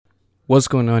What's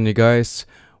going on, you guys?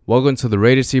 Welcome to the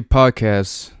Rated C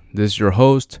Podcast. This is your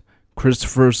host,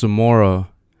 Cristopher Zamora.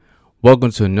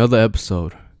 Welcome to another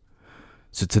episode.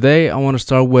 So today I want to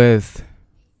start with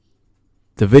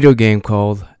the video game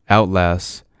called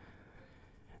Outlast.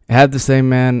 I have to say,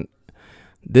 man,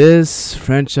 this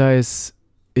franchise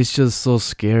is just so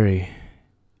scary.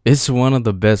 It's one of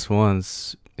the best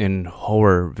ones in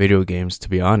horror video games, to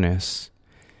be honest.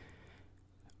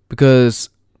 Because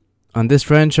on this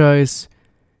franchise,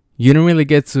 you don't really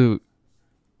get to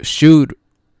shoot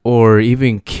or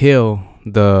even kill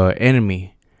the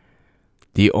enemy.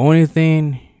 The only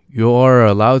thing you are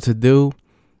allowed to do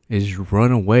is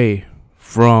run away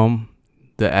from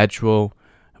the actual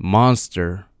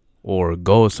monster or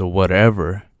ghost or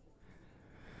whatever.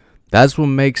 That's what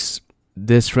makes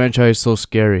this franchise so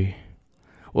scary.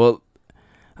 Well,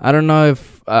 I don't know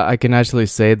if I can actually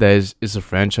say that it's a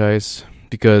franchise,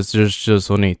 because there's just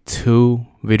only 2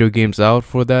 video games out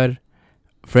for that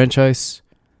franchise.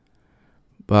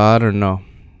 But I don't know.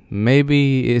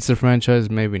 Maybe it's a franchise,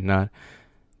 maybe not.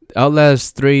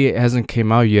 Outlast 3 hasn't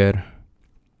came out yet,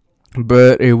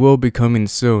 but it will be coming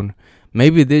soon.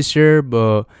 Maybe this year,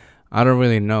 but I don't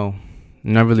really know.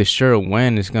 I'm not really sure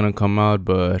when it's gonna come out,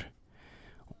 but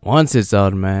once it's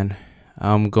out, man,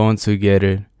 I'm going to get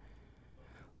it.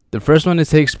 The first one, it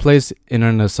takes place in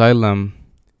an asylum.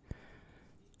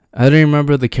 I don't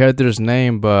remember the character's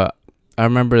name, but I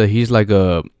remember that he's like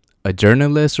a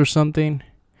journalist or something.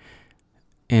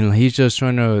 And he's just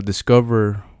trying to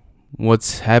discover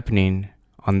what's happening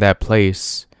on that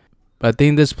place. But I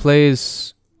think this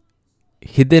place,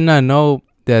 he did not know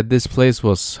that this place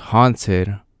was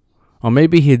haunted. Or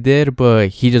maybe he did, but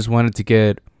he just wanted to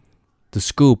get the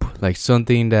scoop, like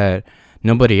something that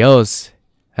nobody else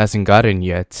hasn't gotten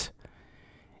yet.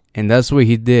 And that's what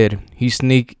he did. He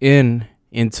sneaked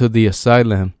into the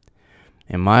asylum,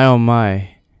 and my oh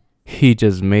my, he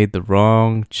just made the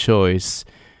wrong choice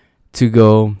to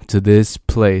go to this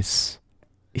place.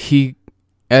 He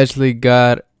actually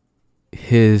got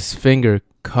his finger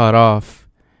cut off,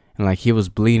 and like he was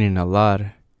bleeding a lot.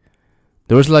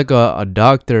 There was like a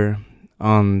doctor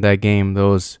on that game that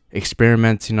was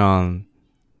experimenting on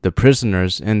the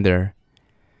prisoners in there.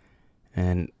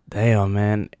 And damn,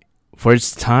 man, for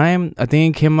its time, I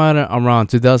think it came out around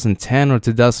 2010 or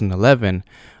 2011,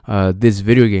 this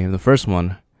video game, the first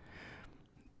one.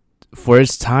 For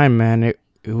its time, man, it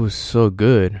was so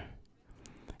good.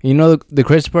 You know, the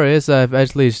crazy part is I've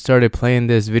actually started playing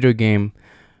this video game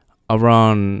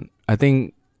around, I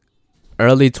think,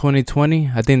 early 2020.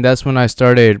 I think that's when I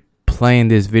started playing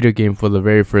this video game for the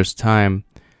very first time.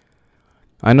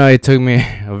 I know it took me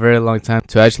a very long time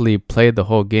to actually play the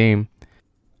whole game.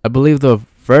 I believe the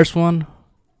first one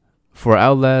for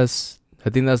Outlast, I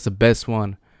think that's the best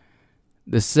one.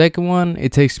 The second one,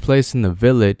 it takes place in the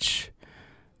village.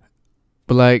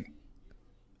 But like,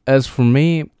 as for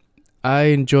me,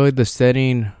 I enjoyed the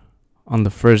setting on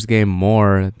the first game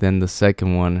more than the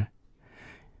second one.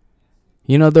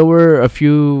 You know, there were a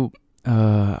few,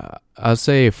 I'll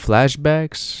say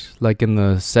flashbacks, like in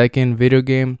the second video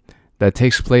game, that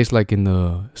takes place like in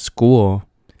the school.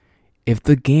 If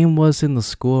the game was in the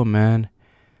school, man,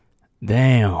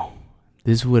 damn,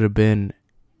 this would have been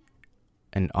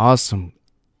an awesome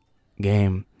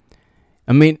game.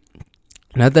 I mean,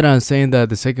 not that I'm saying that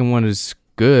the second one is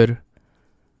good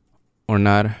or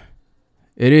not.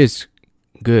 It is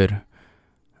good.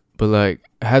 But like,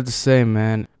 I have to say,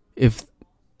 man, if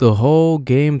the whole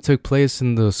game took place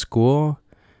in the school,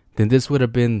 then this would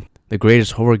have been the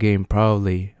greatest horror game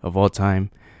probably of all time.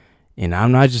 And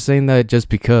I'm not just saying that just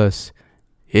because.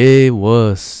 It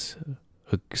was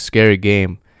a scary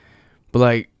game. But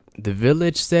like, the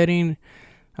village setting,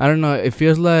 I don't know, it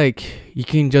feels like you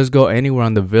can just go anywhere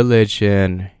on the village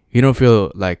and you don't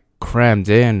feel like crammed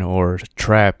in or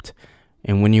trapped.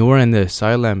 And when you were in the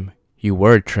asylum, you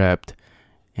were trapped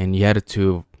and you had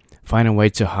to find a way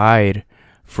to hide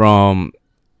from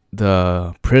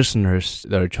the prisoners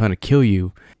that are trying to kill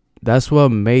you. That's what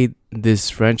made this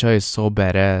franchise so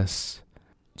badass.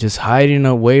 Just hiding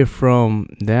away from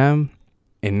them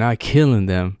and not killing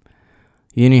them.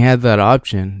 You only had that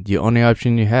option. The only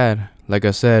option you had, like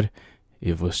I said,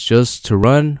 it was just to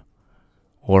run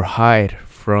or hide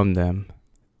from them.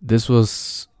 This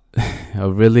was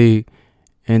a really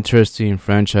interesting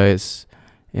franchise,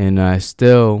 and I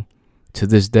still, to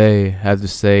this day, have to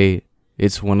say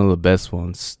it's one of the best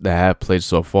ones that I have played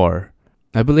so far.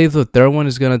 I believe the third one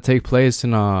is going to take place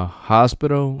in a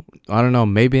hospital. I don't know,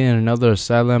 maybe in another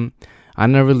asylum.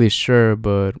 I'm not really sure,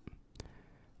 but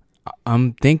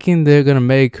I'm thinking they're going to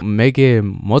make it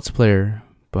multiplayer.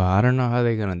 But I don't know how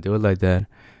they're going to do it like that.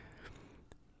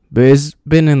 But it's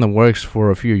been in the works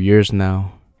for a few years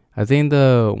now. I think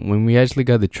the when we actually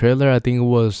got the trailer, I think it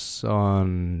was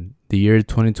on the year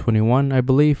 2021, I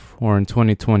believe, or in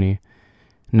 2020.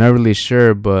 Not really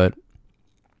sure, but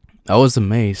I was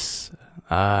amazed.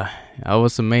 I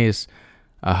was amazed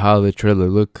at how the trailer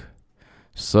looked.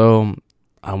 So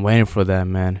I'm waiting for that,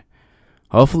 man.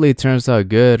 Hopefully it turns out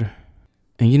good.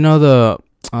 And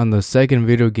on the second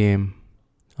video game,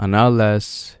 on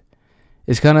Outlast,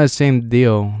 it's kind of the same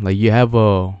deal. Like you have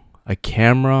a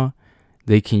camera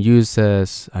they can use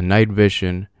as a night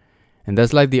vision, and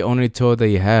that's like the only tool that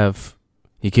you have.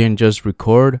 You can just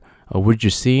record what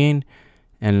you're seeing,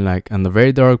 and like on the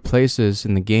very dark places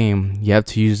in the game, you have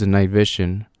to use the night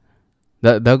vision.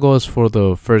 That goes for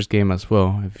the first game as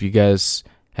well. If you guys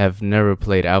have never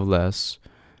played Outlast,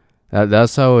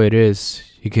 that's how it is.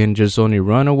 You can just only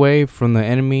run away from the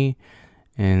enemy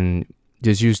and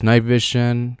just use night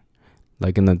vision.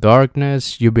 Like in the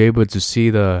darkness, you'll be able to see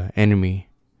the enemy,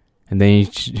 and then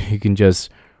you can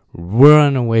just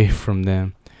run away from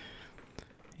them.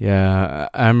 Yeah,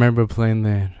 I remember playing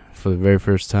that for the very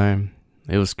first time.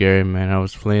 It was scary, man. I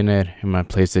was playing it in my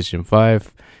PlayStation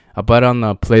 5. I bought it on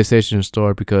the PlayStation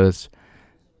Store because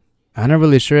I'm not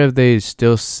really sure if they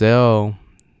still sell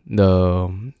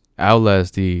the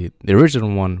Outlast, the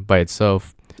original one by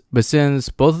itself. But since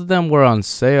both of them were on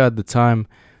sale at the time,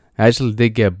 I actually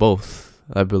did get both.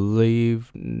 I believe.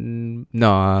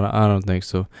 No, I don't think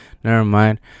so. Never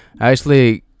mind. I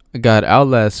actually got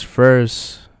Outlast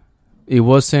first. It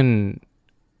wasn't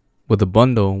with a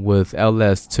bundle with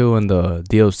Outlast 2 and the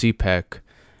DLC pack.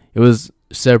 It was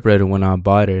separated when I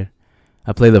bought it.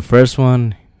 I played the first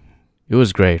one. It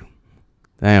was great.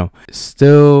 Damn.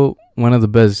 Still one of the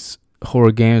best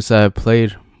horror games I've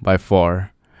played by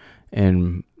far.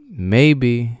 And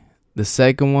maybe the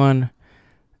second one,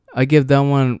 I give that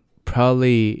one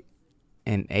probably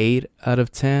an 8 out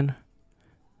of 10.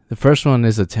 The first one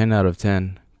is a 10 out of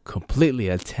 10. Completely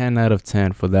a 10 out of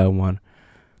 10 for that one.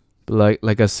 But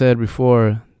like I said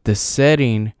before, the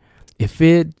setting, if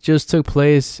it just took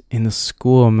place in the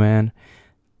school, man,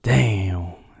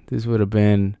 damn, this would have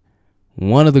been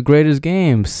one of the greatest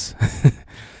games.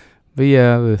 But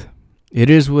yeah, it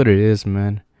is what it is,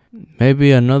 man.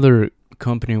 Maybe another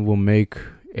company will make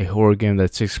a horror game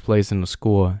that takes place in a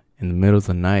school in the middle of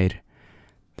the night.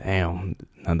 Damn,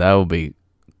 now that would be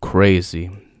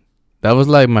crazy. That was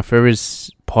like my favorite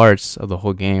parts of the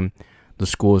whole game, the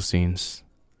school scenes.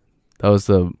 That was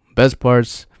the best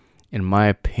parts, in my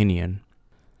opinion.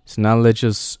 So now let's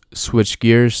just switch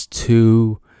gears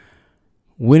to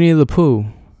Winnie the Pooh.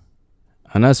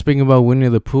 I'm not speaking about Winnie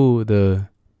the Pooh, the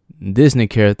Disney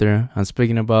character. I'm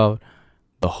speaking about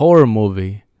the horror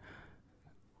movie.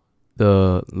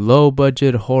 The low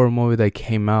budget horror movie that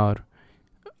came out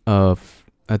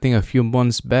I think a few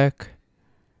months back.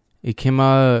 It came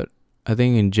out I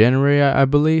think in January, I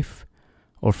believe,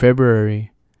 or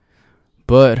February.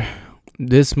 But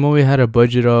this movie had a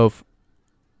budget of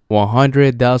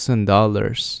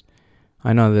 $100,000.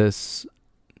 I know this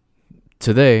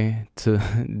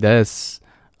that's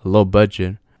a low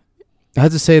budget. I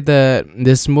have to say that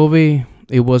this movie,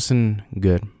 it wasn't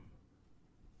good.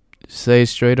 Say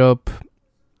straight up,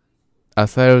 I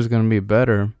thought it was gonna be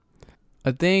better.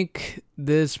 I think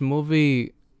this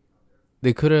movie,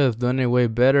 they could have done it way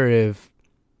better if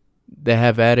they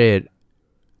have added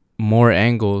more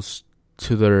angles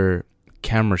to their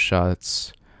camera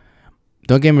shots.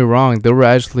 Don't get me wrong, there were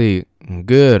actually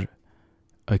good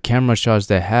camera shots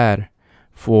they had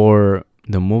for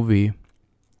the movie.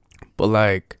 But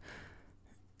like,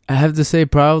 I have to say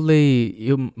probably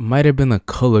it might have been the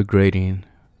color grading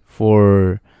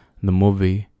for the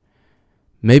movie.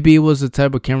 Maybe it was the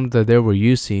type of camera that they were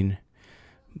using,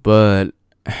 but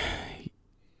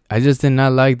I just did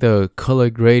not like the color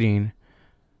grading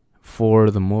for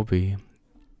the movie.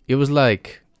 It was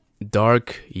like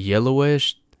dark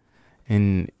yellowish,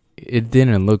 and it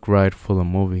didn't look right for the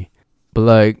movie. But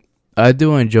like, I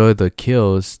do enjoy the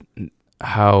kills,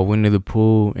 how Winnie the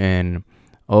Pooh and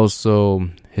also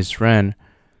his friend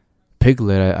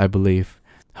Piglet, I believe,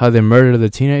 how they murder the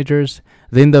teenagers.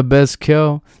 I think the best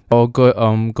kill,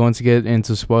 I'm going to get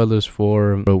into spoilers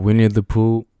for Winnie the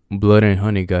Pooh, Blood and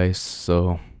Honey, guys,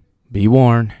 so be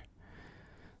warned.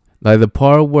 Like the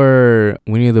part where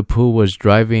Winnie the Pooh was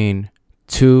driving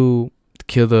to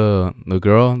kill the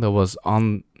girl that was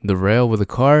on the rail with the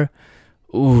car.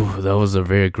 Ooh, that was a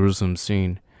very gruesome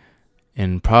scene.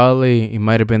 And probably it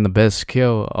might have been the best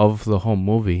kill of the whole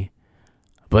movie.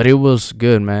 But it was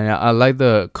good, man. I like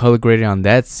the color grading on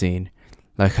that scene.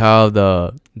 Like how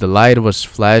the light was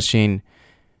flashing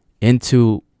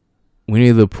into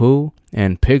Winnie the Pooh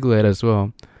and Piglet as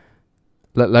well.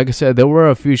 Like I said, there were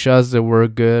a few shots that were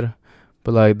good,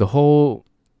 but like the whole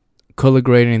color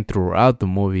grading throughout the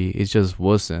movie, it just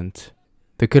wasn't.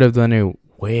 They could have done it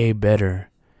way better.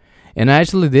 And I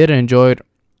actually did enjoy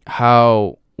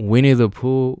how Winnie the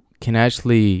Pooh can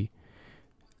actually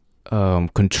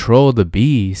control the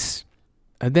bees.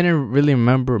 I didn't really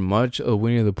remember much of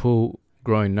Winnie the Pooh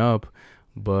growing up,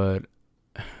 but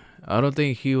I don't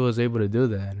think he was able to do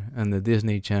that on the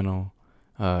Disney Channel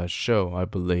show, I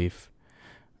believe.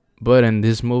 But in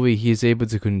this movie, he's able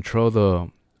to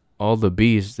control all the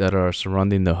bees that are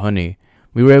surrounding the honey.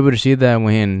 We were able to see that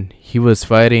when he was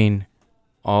fighting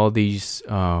all these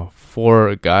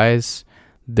 4 guys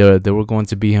that were going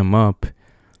to beat him up.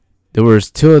 There was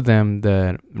 2 of them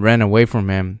that ran away from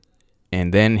him,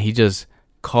 and then he just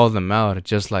called them out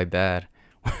just like that,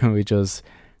 which was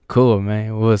cool, man.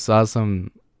 It was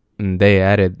awesome. And they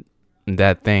added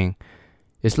that thing.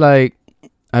 It's like,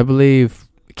 I believe,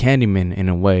 Candyman in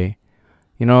a way.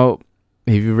 You know,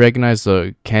 if you recognize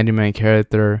the Candyman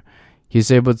character,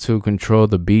 he's able to control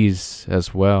the bees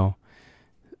as well.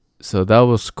 So that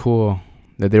was cool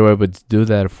that they were able to do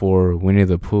that for Winnie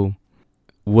the Pooh.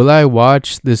 Will I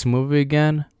watch this movie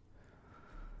again?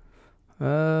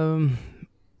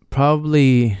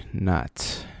 Probably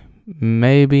not.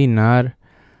 Maybe not.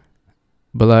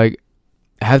 But like,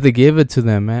 I have to give it to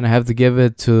them, man. I have to give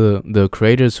it to the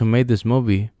creators who made this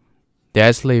movie. They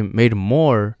actually made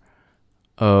more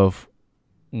of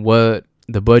what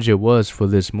the budget was for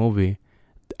this movie.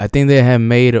 I think they have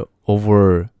made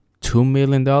over $2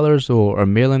 million or $1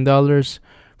 million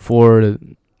for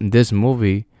this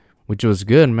movie, which was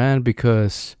good, man,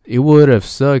 because it would have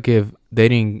sucked if they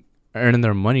didn't earn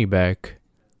their money back.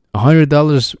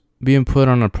 $100 being put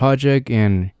on a project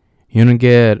and you don't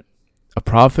get a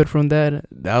profit from that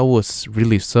was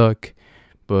really suck.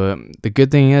 But the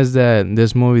good thing is that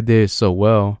this movie did so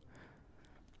well.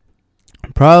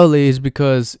 Probably is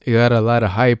because it got a lot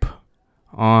of hype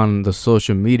on the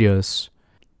social medias,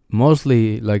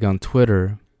 mostly like on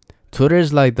Twitter. Twitter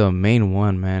is like the main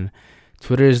one, man.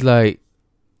 Twitter is like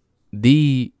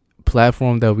the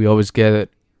platform that we always get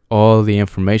all the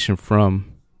information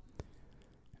from.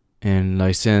 And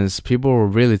like, since people were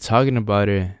really talking about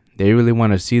it, they really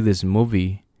want to see this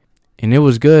movie. And it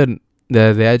was good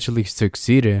that they actually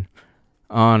succeeded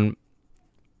on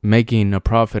making a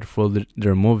profit for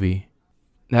their movie.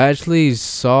 I actually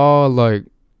saw like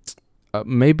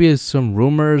maybe it's some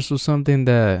rumors or something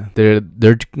that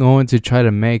they're going to try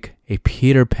to make a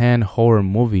Peter Pan horror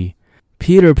movie.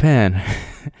 Peter Pan.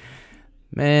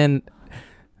 Man,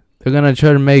 they're going to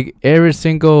try to make every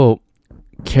single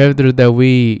character that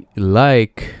we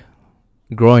like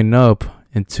growing up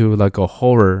into like a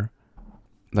horror.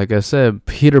 Like I said,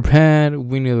 Peter Pan,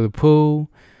 Winnie the Pooh.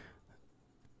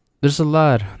 There's a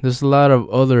lot of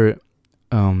other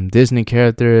Disney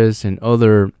characters and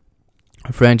other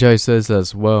franchises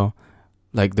as well,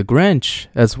 like the Grinch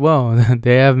as well.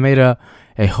 They have made a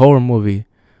horror movie.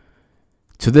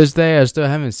 To this day, I still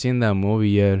haven't seen that movie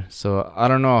yet, so I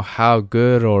don't know how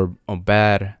good or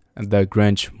bad that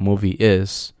Grinch movie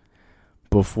is.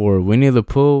 But for Winnie the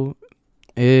Pooh,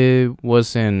 it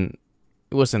wasn't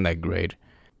that great.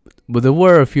 But there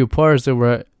were a few parts that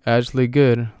were actually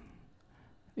good.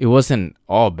 It wasn't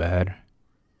all bad.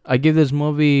 I give this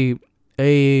movie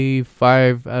a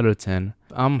 5 out of 10.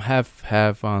 I'm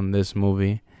half on this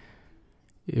movie.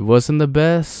 It wasn't the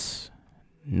best,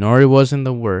 nor it wasn't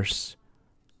the worst.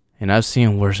 And I've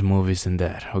seen worse movies than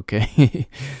that, okay?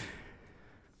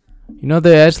 You know,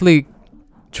 they actually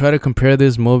try to compare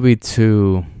this movie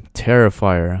to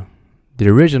Terrifier, the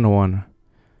original one.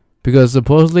 Because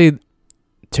supposedly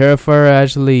Terrifier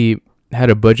actually had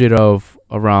a budget of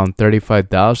around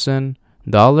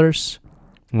 $35,000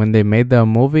 when they made that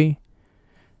movie.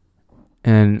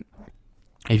 And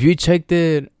if you checked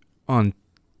it on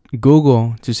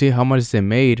Google to see how much they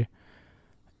made,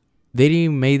 they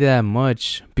didn't make that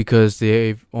much because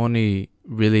they've only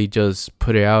really just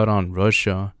put it out on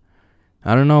Russia.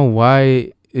 I don't know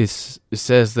why it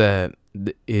says that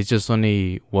it just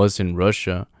only was in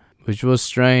Russia, which was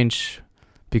strange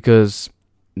because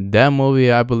that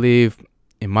movie, I believe,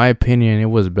 in my opinion, it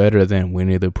was better than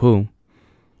Winnie the Pooh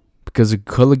because of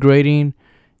color grading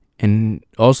and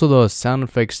also the sound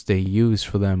effects they used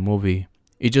for that movie.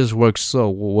 It just works so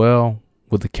well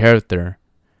with the character.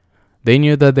 They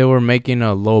knew that they were making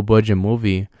a low budget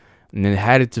movie and they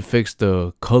had to fix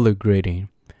the color grading.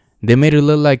 They made it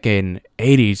look like an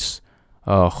 80s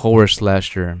horror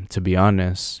slasher, to be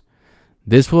honest.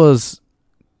 This was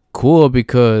cool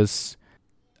because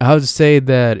I would say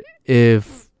that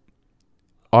if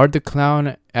Art the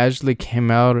Clown actually came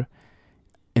out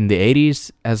in the 80s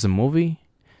as a movie,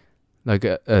 like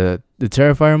the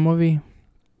Terrifier movie,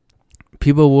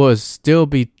 people will still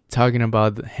be talking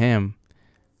about him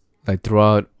like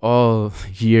throughout all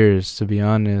years. To be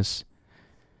honest,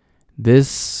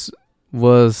 this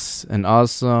was an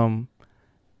awesome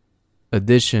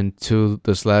addition to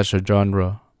the slasher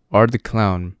genre. Art the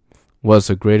Clown was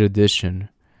a great addition.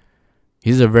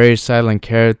 He's a very silent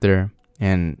character,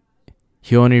 and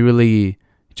he only really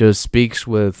just speaks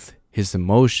with his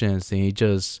emotions. And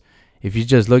if you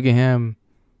just look at him,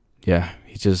 yeah,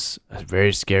 he's just a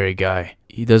very scary guy.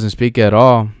 He doesn't speak at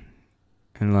all,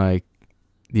 and like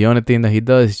the only thing that he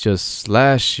does is just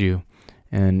slash you.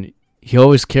 And he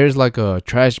always carries like a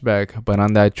trash bag, but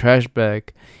on that trash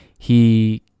bag,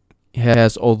 he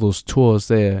has all those tools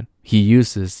that he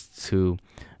uses to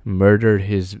murder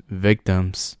his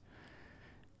victims.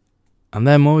 On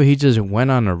that movie, he just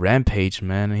went on a rampage,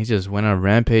 man. He just went on a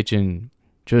rampage and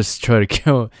just tried to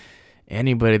kill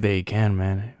anybody that he can,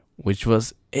 man. Which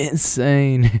was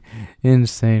insane.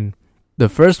 Insane. The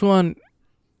first one,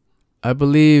 I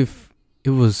believe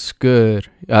it was good.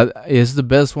 It's the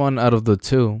best one out of the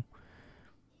two.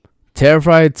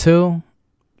 Terrified 2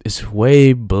 is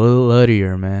way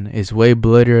bloodier, man. It's way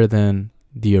bloodier than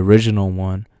the original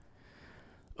one.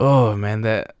 Oh, man,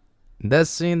 that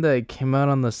scene that came out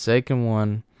on the second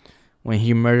one when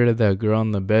he murdered that girl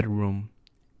in the bedroom.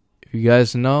 If you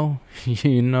guys know,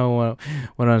 you know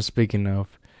what I'm speaking of.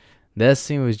 That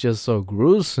scene was just so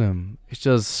gruesome. It's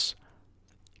just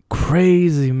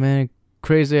crazy, man.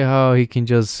 Crazy how he can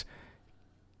just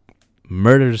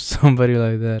murder somebody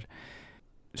like that.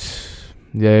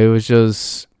 Yeah, it was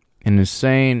just an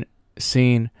insane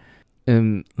scene.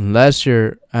 And last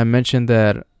year, I mentioned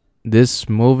that this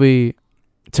movie,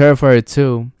 Terrifier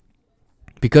 2,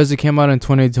 because it came out in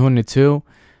 2022,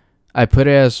 I put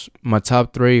it as my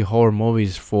top 3 horror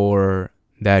movies for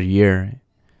that year.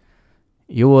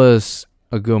 It was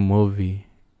a good movie,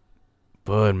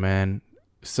 but man,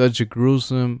 such a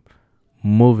gruesome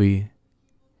movie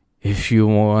if you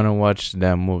want to watch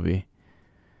that movie.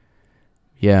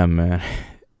 Yeah, man.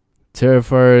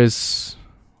 Terrifier is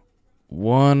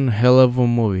one hell of a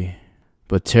movie,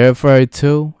 but Terrifier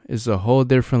 2 is a whole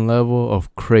different level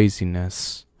of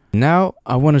craziness. Now,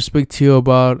 I want to speak to you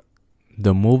about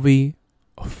the movie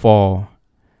Fall.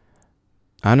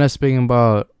 I'm not speaking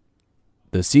about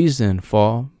the season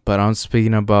Fall, but I'm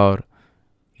speaking about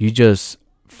you just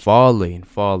falling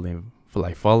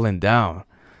down.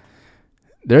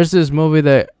 There's this movie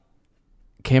that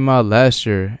came out last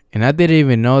year, and I didn't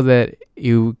even know that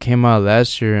it came out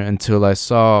last year until I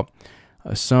saw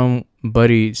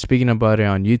somebody speaking about it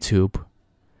on YouTube.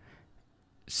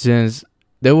 Since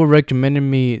they were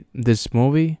recommending me this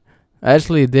movie, I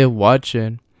actually did watch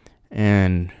it,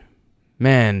 and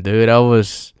man, dude, I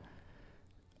was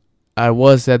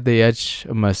at the edge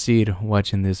of my seat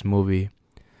watching this movie.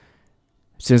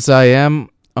 Since I am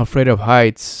afraid of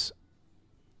heights,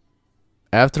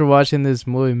 after watching this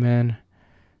movie, man,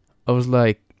 I was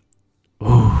like,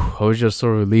 ooh, I was just so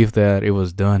relieved that it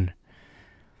was done.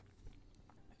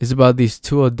 It's about these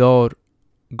 2 adult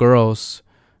girls.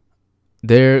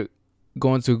 They're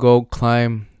going to go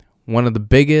climb one of the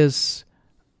biggest,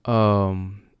 I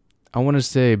want to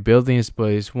say buildings,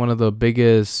 but it's one of the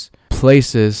biggest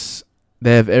places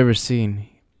they have ever seen.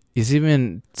 It's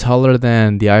even taller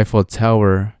than the Eiffel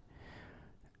Tower.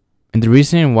 And the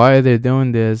reason why they're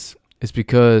doing this is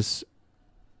because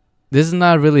this is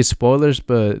not really spoilers,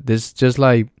 but this is just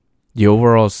like the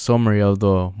overall summary of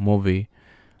the movie.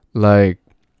 Like,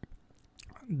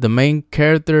 the main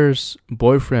character's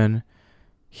boyfriend,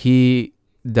 he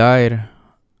died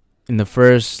in the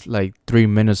first like 3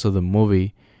 minutes of the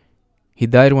movie. He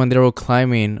died when they were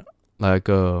climbing like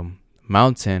a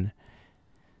mountain,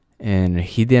 and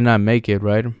he did not make it,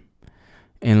 right?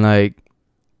 And like,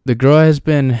 the girl has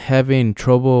been having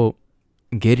trouble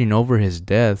getting over his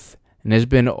death, and it's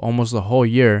been almost a whole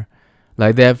year.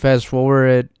 Like, that fast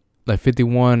forward like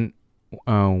 51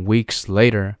 weeks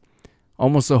later,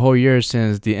 almost a whole year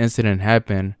since the incident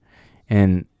happened,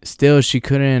 and still she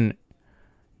couldn't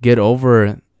get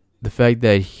over the fact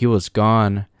that he was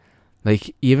gone.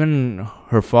 Like, even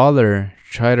her father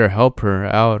tried to help her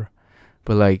out,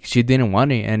 but like, she didn't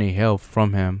want any help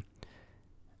from him.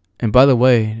 And by the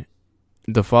way,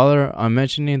 the father I'm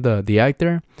mentioning, the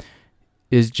actor,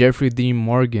 is Jeffrey Dean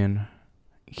Morgan.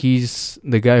 He's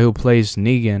the guy who plays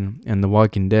Negan in The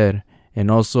Walking Dead,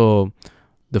 and also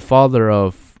the father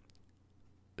of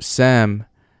Sam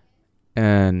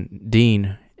and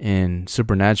Dean in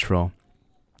Supernatural,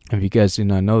 if you guys did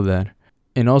not know that.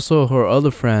 And also her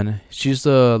other friend, she's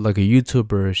like a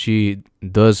YouTuber. She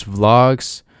does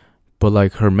vlogs, But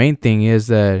like her main thing is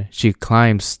that she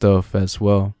climbs stuff as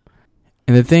well.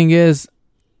 And the thing is,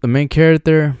 the main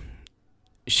character,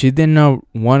 she did not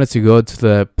want to go to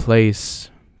that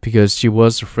place because she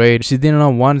was afraid. She did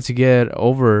not want to get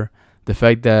over the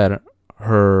fact that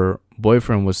her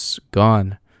boyfriend was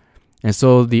gone. And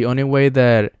so the only way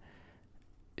that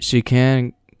she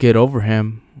can get over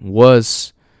him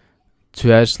was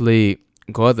to actually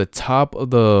go at the top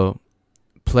of the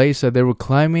place that they were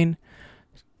climbing.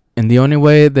 And the only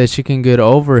way that she can get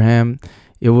over him,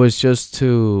 it was just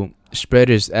to spread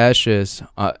his ashes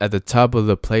at the top of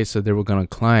the place that they were going to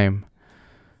climb.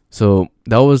 So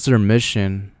that was their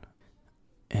mission.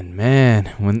 And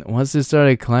man, once they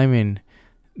started climbing,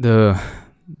 the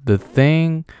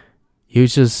thing, he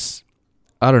was just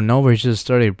out of nowhere, just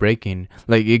started breaking.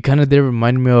 Like, it kind of did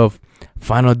remind me of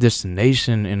Final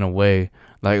Destination in a way.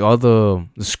 Like all the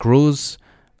screws,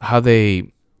 how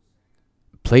they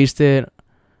placed it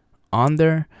on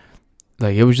there,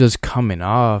 like it was just coming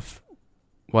off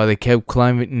while they kept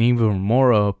climbing even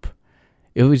more up.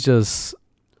 It was just,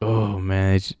 oh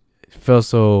man, it felt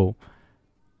so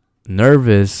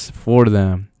nervous for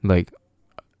them. Like,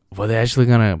 were they actually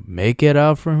gonna make it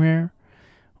out from here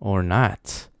or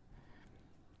not?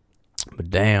 But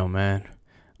damn, man,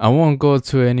 I won't go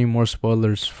to any more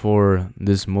spoilers for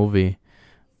this movie,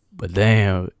 but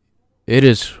damn, it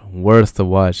is worth the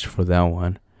watch for that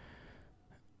one.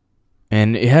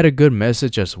 And it had a good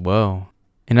message as well.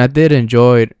 And I did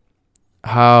enjoy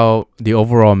how the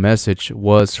overall message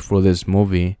was for this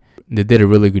movie. They did a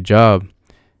really good job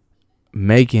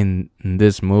making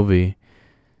this movie.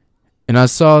 And I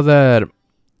saw that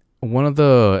one of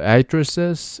the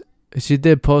actresses, she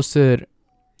did post it.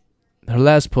 Her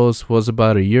last post was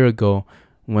about a year ago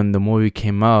when the movie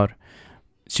came out.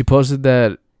 She posted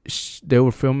that they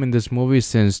were filming this movie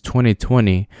since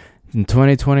 2020. In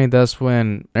 2020, that's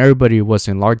when everybody was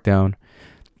in lockdown.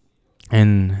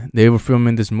 And they were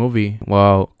filming this movie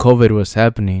while COVID was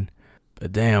happening.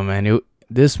 But damn, man,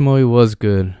 this movie was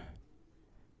good.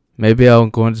 Maybe I'm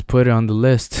going to put it on the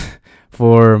list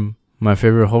for my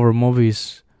favorite horror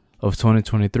movies of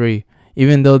 2023.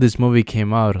 Even though this movie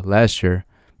came out last year.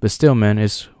 But still, man,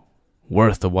 it's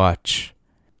worth the watch.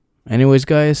 Anyways,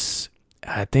 guys,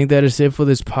 I think that is it for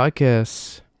this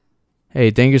podcast. Hey,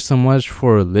 thank you so much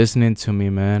for listening to me,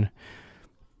 man.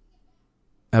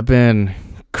 I've been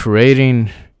creating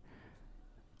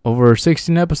over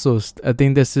 16 episodes. I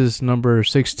think this is number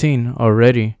 16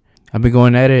 already. I've been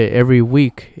going at it every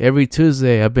week. Every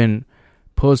Tuesday, I've been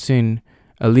posting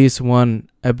at least one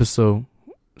episode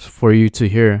for you to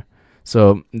hear.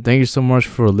 So thank you so much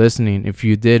for listening. If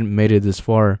you did made it this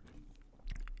far,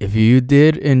 if you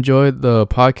did enjoy the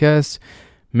podcast,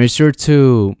 make sure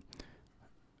to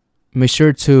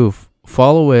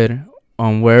follow it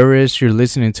on wherever it is you're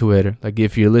listening to it. Like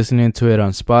if you're listening to it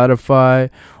on Spotify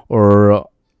or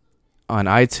on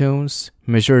iTunes,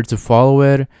 make sure to follow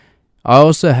it. I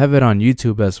also have it on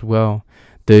YouTube as well.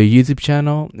 The YouTube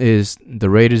channel is the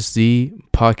Rated Z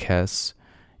Podcast.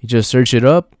 You just search it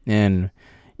up and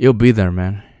you'll be there,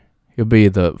 man. You'll be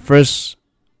the first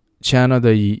channel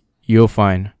that you'll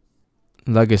find.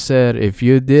 Like I said, if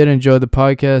you did enjoy the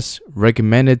podcast,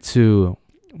 recommend it to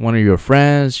one of your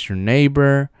friends, your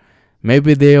neighbor.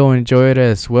 Maybe they'll enjoy it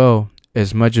as well,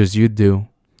 as much as you do.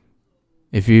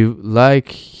 If you like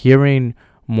hearing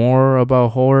more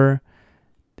about horror,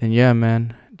 then yeah,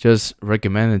 man, just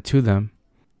recommend it to them.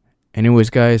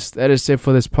 Anyways, guys, that is it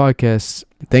for this podcast.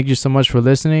 Thank you so much for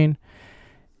listening.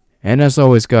 And as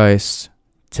always, guys,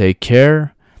 take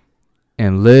care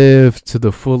and live to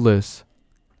the fullest.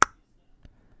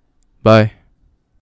 Bye.